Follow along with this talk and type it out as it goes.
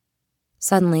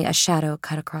Suddenly, a shadow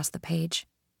cut across the page.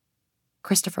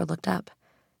 Christopher looked up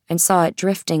and saw it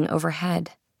drifting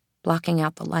overhead, blocking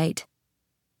out the light.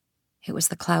 It was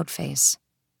the cloud face,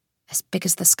 as big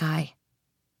as the sky.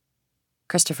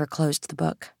 Christopher closed the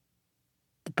book.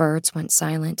 The birds went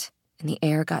silent, and the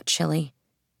air got chilly,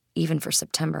 even for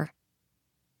September.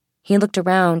 He looked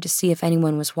around to see if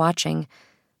anyone was watching,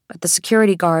 but the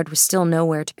security guard was still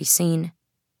nowhere to be seen.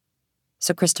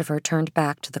 So Christopher turned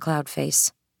back to the cloud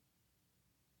face.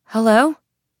 "Hello?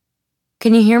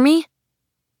 Can you hear me?"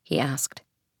 he asked.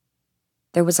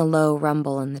 There was a low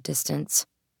rumble in the distance,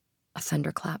 a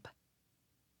thunderclap.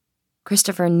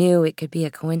 Christopher knew it could be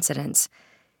a coincidence.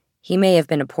 He may have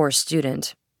been a poor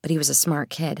student, but he was a smart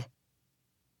kid.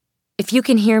 "If you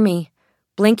can hear me,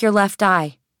 blink your left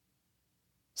eye."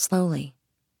 Slowly,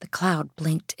 the cloud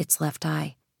blinked its left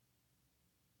eye.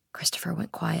 Christopher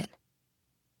went quiet,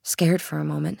 scared for a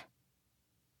moment.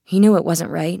 He knew it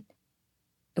wasn't right.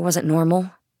 It wasn't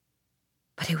normal,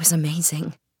 but it was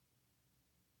amazing.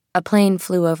 A plane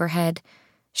flew overhead,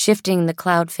 shifting the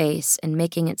cloud face and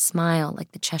making it smile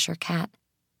like the Cheshire Cat.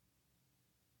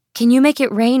 "Can you make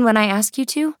it rain when I ask you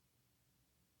to?"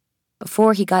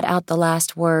 Before he got out the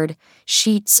last word,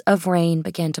 sheets of rain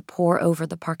began to pour over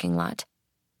the parking lot.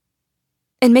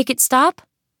 "And make it stop?"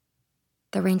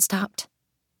 The rain stopped.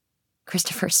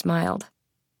 Christopher smiled.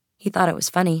 He thought it was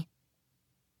funny.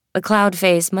 The cloud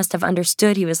face must have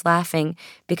understood he was laughing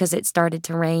because it started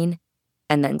to rain,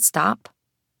 and then stop,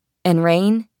 and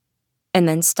rain, and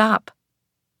then stop.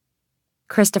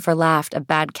 Christopher laughed a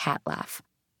bad cat laugh.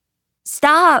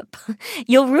 "Stop!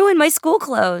 You'll ruin my school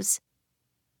clothes."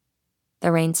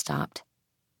 The rain stopped,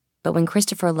 but when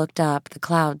Christopher looked up, the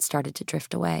clouds started to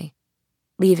drift away,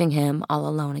 leaving him all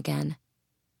alone again.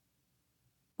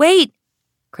 "Wait!"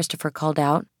 Christopher called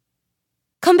out.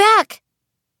 "Come back!"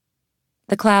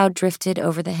 The cloud drifted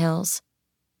over the hills.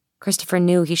 Christopher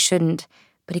knew he shouldn't,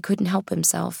 but he couldn't help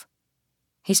himself.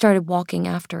 He started walking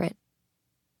after it.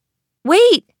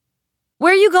 "Wait!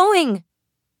 Where are you going?"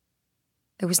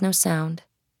 There was no sound,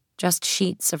 just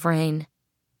sheets of rain.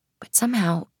 But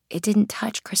somehow it didn't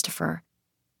touch Christopher.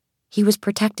 He was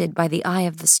protected by the eye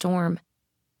of the storm.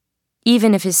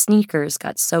 Even if his sneakers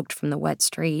got soaked from the wet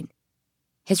street,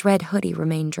 his red hoodie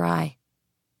remained dry.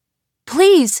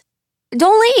 "Please,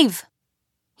 don't leave!"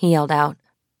 he yelled out.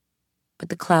 But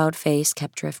the cloud face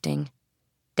kept drifting,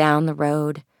 down the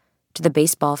road, to the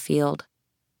baseball field,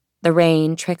 the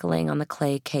rain trickling on the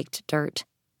clay-caked dirt,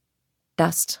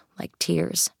 dust like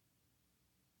tears.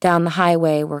 Down the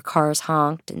highway where cars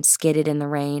honked and skidded in the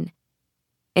rain,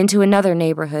 into another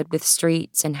neighborhood with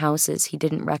streets and houses he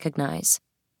didn't recognize.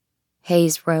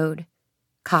 Hayes Road,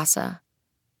 Casa,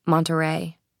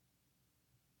 Monterey.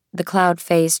 The cloud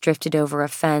face drifted over a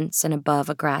fence and above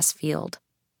a grass field.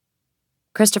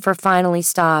 Christopher finally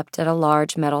stopped at a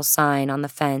large metal sign on the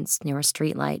fence near a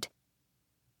streetlight.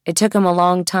 It took him a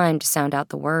long time to sound out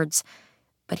the words,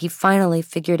 but he finally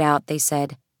figured out they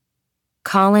said,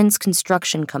 "Collins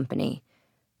Construction Company,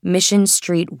 Mission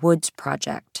Street Woods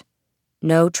Project.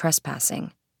 No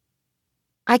trespassing."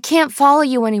 "I can't follow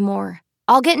you anymore.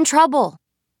 I'll get in trouble,"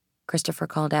 Christopher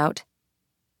called out.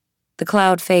 The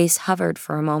cloud face hovered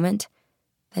for a moment,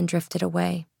 then drifted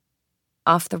away,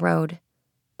 off the road,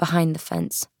 behind the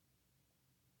fence.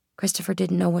 Christopher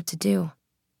didn't know what to do.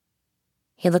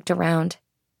 He looked around.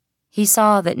 He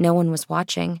saw that no one was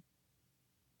watching.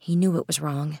 He knew it was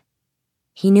wrong.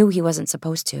 He knew he wasn't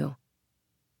supposed to.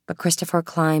 But Christopher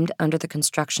climbed under the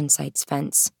construction site's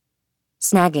fence,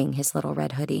 snagging his little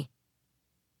red hoodie.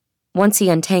 Once he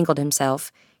untangled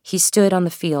himself, he stood on the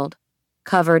field,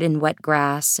 covered in wet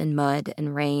grass and mud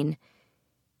and rain.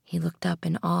 He looked up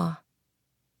in awe.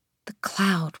 The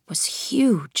cloud was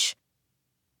huge.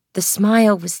 The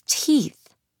smile was teeth.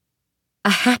 A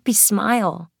happy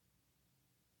smile.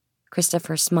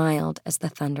 Christopher smiled as the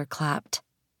thunder clapped.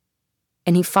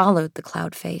 And he followed the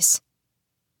cloud face,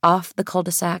 off the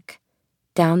cul-de-sac,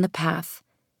 down the path,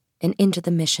 and into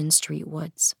the Mission Street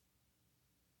woods.